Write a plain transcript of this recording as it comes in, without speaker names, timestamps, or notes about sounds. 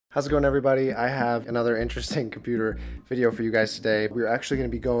How's it going, everybody? I have another interesting computer video for you guys today. We're actually going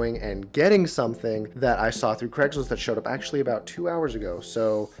to be going and getting something that I saw through Craigslist that showed up actually about 2 hours ago.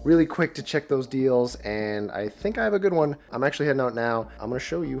 So really quick to check those deals, and I think I have a good one. I'm actually heading out now. I'm going to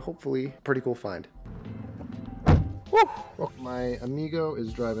show you, hopefully, a pretty cool find. Woo! Well, my Amigo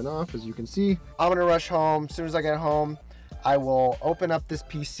is driving off, as you can see. I'm going to rush home. As soon as I get home, I will open up this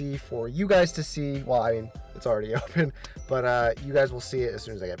PC for you guys to see. Well, I mean, it's already open, but you guys will see it as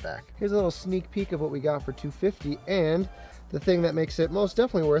soon as I get back. Here's a little sneak peek of what we got for $250, and the thing that makes it most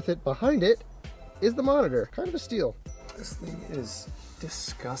definitely worth it behind it is the monitor. Kind of a steal. This thing is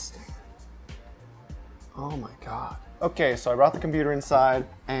disgusting. Oh my God. Okay, so I brought the computer inside,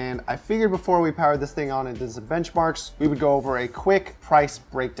 and I figured before we powered this thing on and did some benchmarks, we would go over a quick price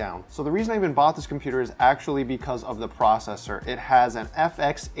breakdown. So the reason I even bought this computer is actually because of the processor. It has an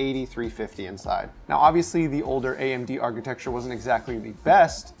FX 8350 inside. Now, obviously the older AMD architecture wasn't exactly the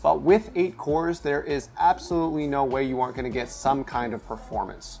best, but with 8 cores, there is absolutely no way you aren't gonna get some kind of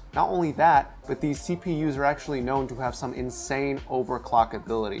performance. Not only that, but these CPUs are actually known to have some insane overclock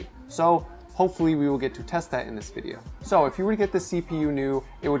ability. So hopefully we will get to test that in this video. So if you were to get the CPU new,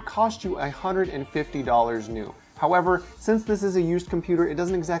 it would cost you $150 new. However, since this is a used computer, it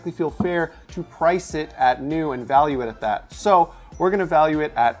doesn't exactly feel fair to price it at new and value it at that. So we're gonna value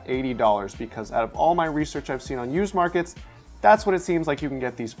it at $80 because out of all my research I've seen on used markets, that's what it seems like you can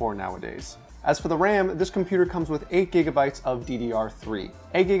get these for nowadays. As for the RAM, this computer comes with 8 GB of DDR3.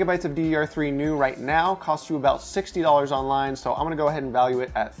 8 GB of DDR3 new right now costs you about $60 online, so I'm gonna go ahead and value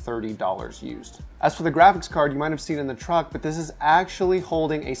it at $30 used. As for the graphics card, you might have seen it in the truck, but this is actually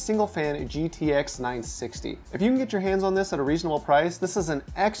holding a single fan GTX 960. If you can get your hands on this at a reasonable price, this is an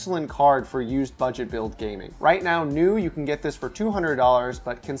excellent card for used budget build gaming. Right now, new, you can get this for $200,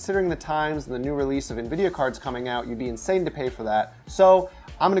 but considering the times and the new release of NVIDIA cards coming out, you'd be insane to pay for that. So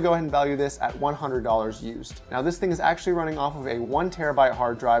I'm gonna go ahead and value this at $100 used. Now this thing is actually running off of a 1 TB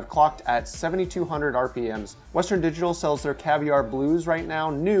hard drive clocked at 7,200 RPMs. Western Digital sells their Caviar Blues right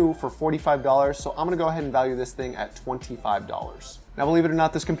now new for $45, so I'm gonna go ahead and value this thing at $25. Now believe it or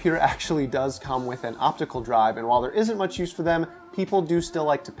not, this computer actually does come with an optical drive, and while there isn't much use for them, people do still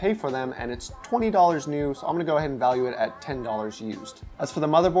like to pay for them, and it's $20 new, so I'm gonna go ahead and value it at $10 used. As for the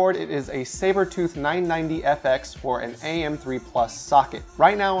motherboard, it is a Sabertooth 990FX for an AM3 Plus socket.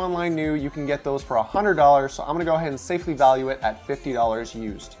 Right now online new, you can get those for $100, so I'm gonna go ahead and safely value it at $50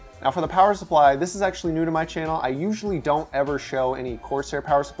 used. Now for the power supply, this is actually new to my channel. I usually don't ever show any Corsair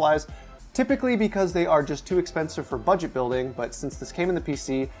power supplies, typically because they are just too expensive for budget building, but since this came in the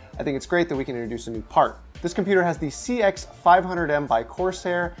PC, I think it's great that we can introduce a new part. This computer has the CX500M by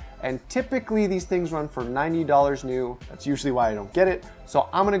Corsair, and typically these things run for $90 new. That's usually why I don't get it. So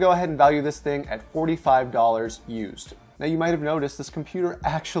I'm gonna go ahead and value this thing at $45 used. Now you might have noticed this computer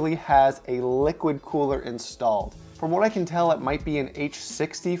actually has a liquid cooler installed. From what I can tell, it might be an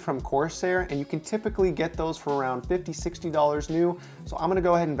H60 from Corsair, and you can typically get those for around $50, $60 new. So I'm gonna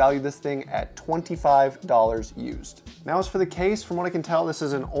go ahead and value this thing at $25 used. Now as for the case, from what I can tell, this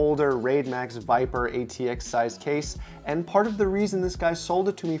is an older Raidmax Viper ATX sized case. And part of the reason this guy sold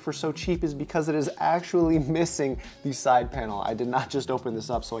it to me for so cheap is because it is actually missing the side panel. I did not just open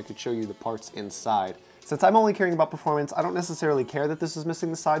this up so I could show you the parts inside. Since I'm only caring about performance, I don't necessarily care that this is missing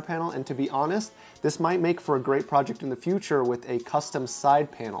the side panel, and to be honest, this might make for a great project in the future with a custom side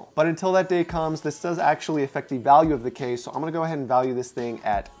panel. But until that day comes, this does actually affect the value of the case, so I'm gonna go ahead and value this thing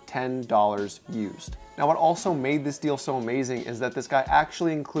at $10 used. Now what also made this deal so amazing is that this guy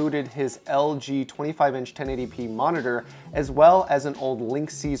actually included his LG 25-inch 1080p monitor, as well as an old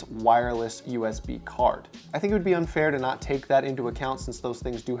Linksys wireless USB card. I think it would be unfair to not take that into account since those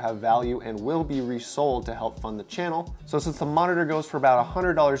things do have value and will be resold to help fund the channel. So since the monitor goes for about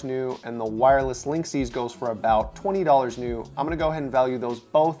 $100 new and the wireless Linksys goes for about $20 new, I'm gonna go ahead and value those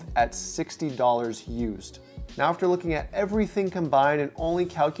both at $60 used. Now after looking at everything combined and only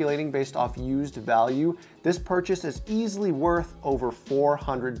calculating based off used value, this purchase is easily worth over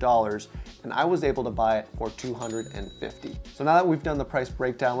 $400, and I was able to buy it for $250. So now that we've done the price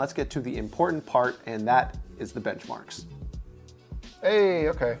breakdown, let's get to the important part, and that is the benchmarks. Hey,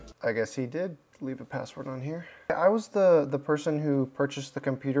 okay, I guess he did leave a password on here. I was the person who purchased the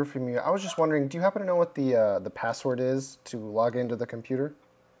computer from you. I was just wondering, do you happen to know what the password is to log into the computer?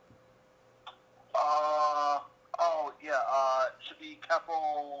 Should be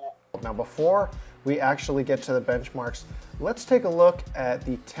capital. Now before we actually get to the benchmarks, let's take a look at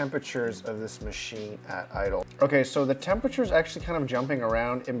the temperatures of this machine at idle. Okay, so the temperature is actually kind of jumping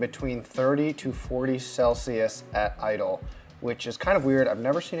around in between 30 to 40 Celsius at idle, which is kind of weird. I've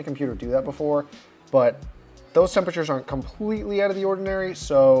never seen a computer do that before, but those temperatures aren't completely out of the ordinary,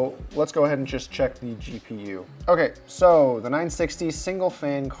 so let's go ahead and just check the GPU. Okay, so the 960 single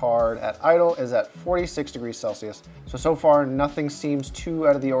fan card at idle is at 46 degrees Celsius. So far nothing seems too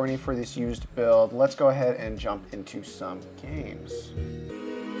out of the ordinary for this used build. Let's go ahead and jump into some games.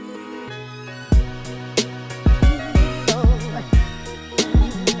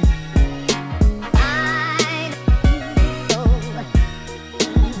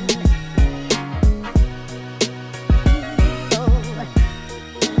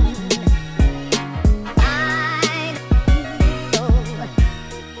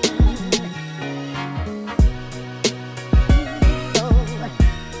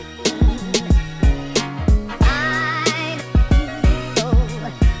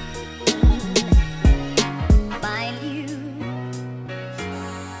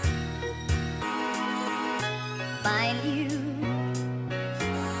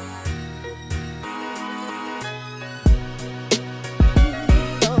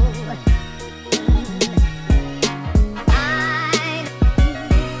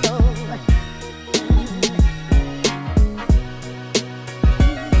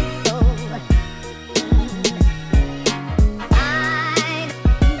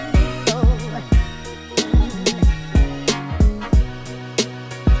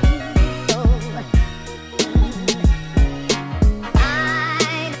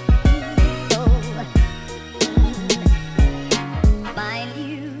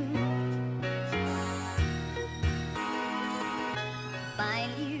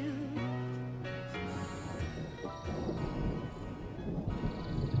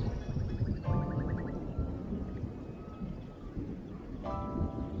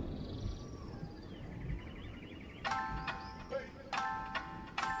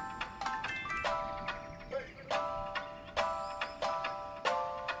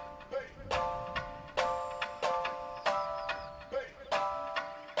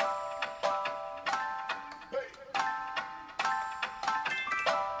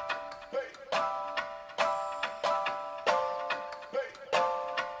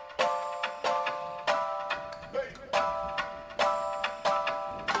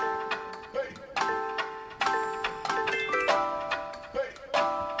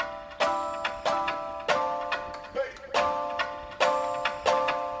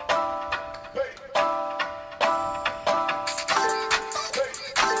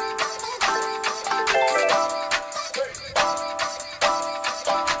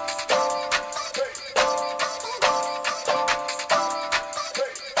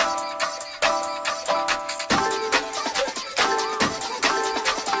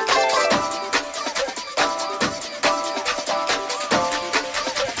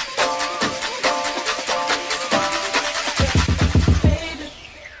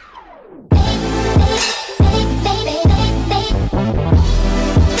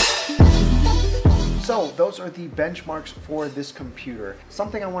 Those are the benchmarks for this computer.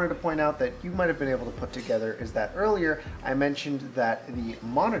 Something I wanted to point out that you might have been able to put together is that earlier I mentioned that the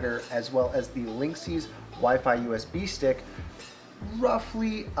monitor as well as the Linksys Wi-Fi USB stick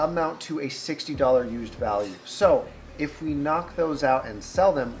roughly amount to a $60 used value. So if we knock those out and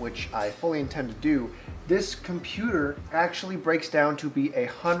sell them, which I fully intend to do, this computer actually breaks down to be a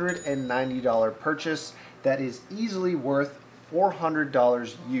 $190 purchase that is easily worth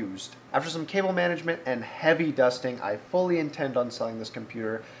 $400 used. After some cable management and heavy dusting, I fully intend on selling this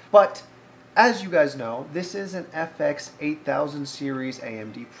computer, but as you guys know, this is an FX 8000 series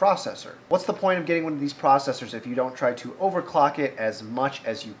AMD processor. What's the point of getting one of these processors if you don't try to overclock it as much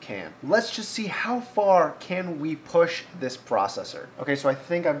as you can? Let's just see how far can we push this processor. Okay, so I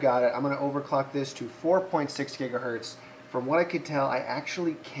think I've got it. I'm gonna overclock this to 4.6 gigahertz. From what I could tell, I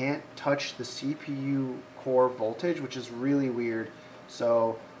actually can't touch the CPU core voltage, which is really weird.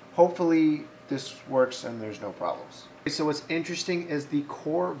 So hopefully this works and there's no problems. So what's interesting is the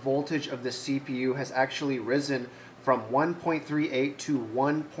core voltage of the CPU has actually risen from 1.38 to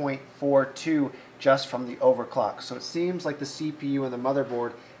 1.42 just from the overclock. So it seems like the CPU and the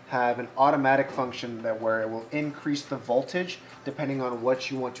motherboard have an automatic function that where it will increase the voltage depending on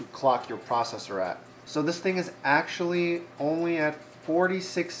what you want to clock your processor at. So this thing is actually only at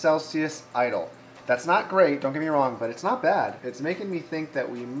 46 Celsius idle. That's not great, don't get me wrong, but it's not bad. It's making me think that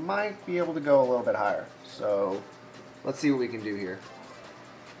we might be able to go a little bit higher. So let's see what we can do here.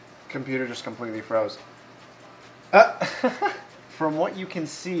 Computer just completely froze. From what you can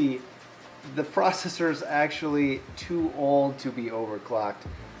see, the processor is actually too old to be overclocked.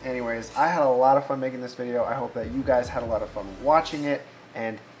 Anyways, I had a lot of fun making this video. I hope that you guys had a lot of fun watching it.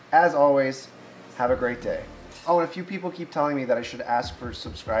 And as always, have a great day. Oh, and a few people keep telling me that I should ask for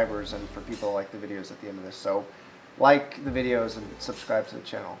subscribers and for people to like the videos at the end of this. So like the videos and subscribe to the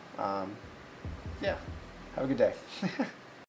channel. Yeah, have a good day.